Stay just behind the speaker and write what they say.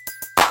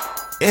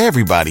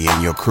Everybody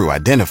in your crew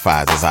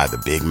identifies as either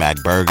Big Mac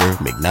Burger,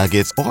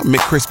 McNuggets, or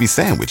McCrispy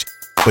Sandwich.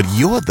 But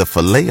you're the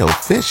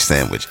Filet-O-Fish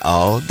Sandwich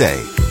all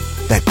day.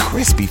 That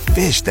crispy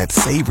fish, that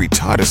savory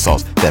tartar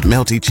sauce, that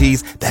melty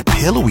cheese, that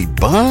pillowy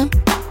bun.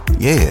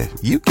 Yeah,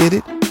 you get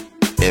it.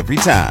 Every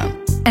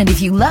time. And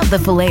if you love the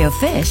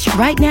Filet-O-Fish,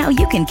 right now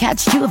you can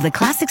catch two of the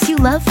classics you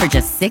love for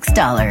just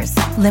 $6.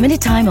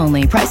 Limited time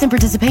only. Price and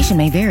participation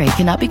may vary.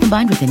 Cannot be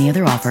combined with any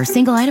other offer.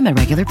 Single item at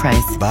regular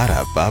price.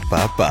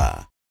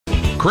 Ba-da-ba-ba-ba.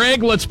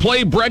 Craig, let's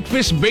play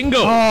breakfast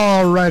bingo.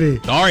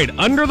 Alrighty. All right,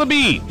 under the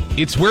B.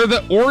 It's where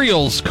the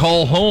Orioles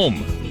call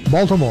home.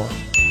 Baltimore.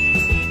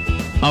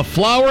 A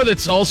flower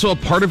that's also a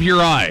part of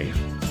your eye.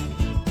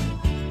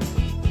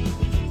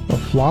 A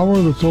flower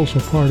that's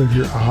also part of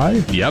your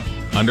eye? Yep,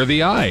 under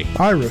the eye.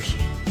 Iris.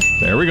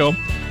 There we go.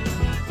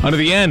 Under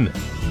the N.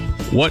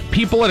 What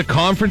people at a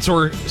conference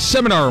or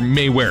seminar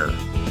may wear.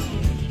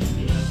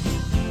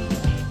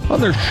 On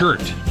their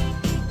shirt.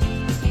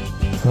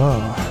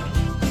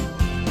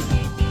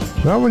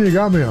 That one you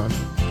got me on.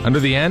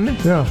 Under the N?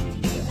 Yeah.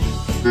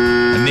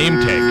 A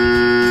name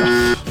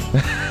tag.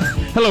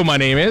 Hello, my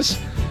name is.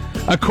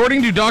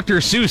 According to Dr.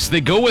 Seuss, they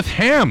go with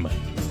ham.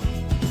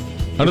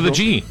 Under the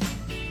G.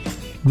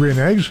 Green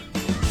eggs.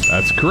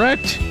 That's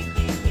correct.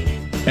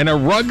 And a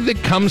rug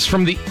that comes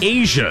from the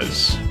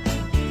Asias.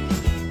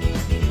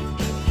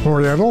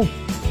 Oriental.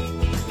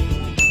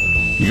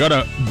 You got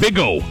a big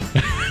O.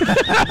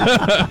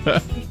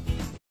 The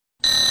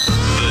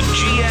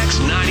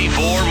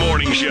GX94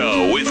 Morning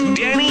Show with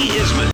Danny Isman.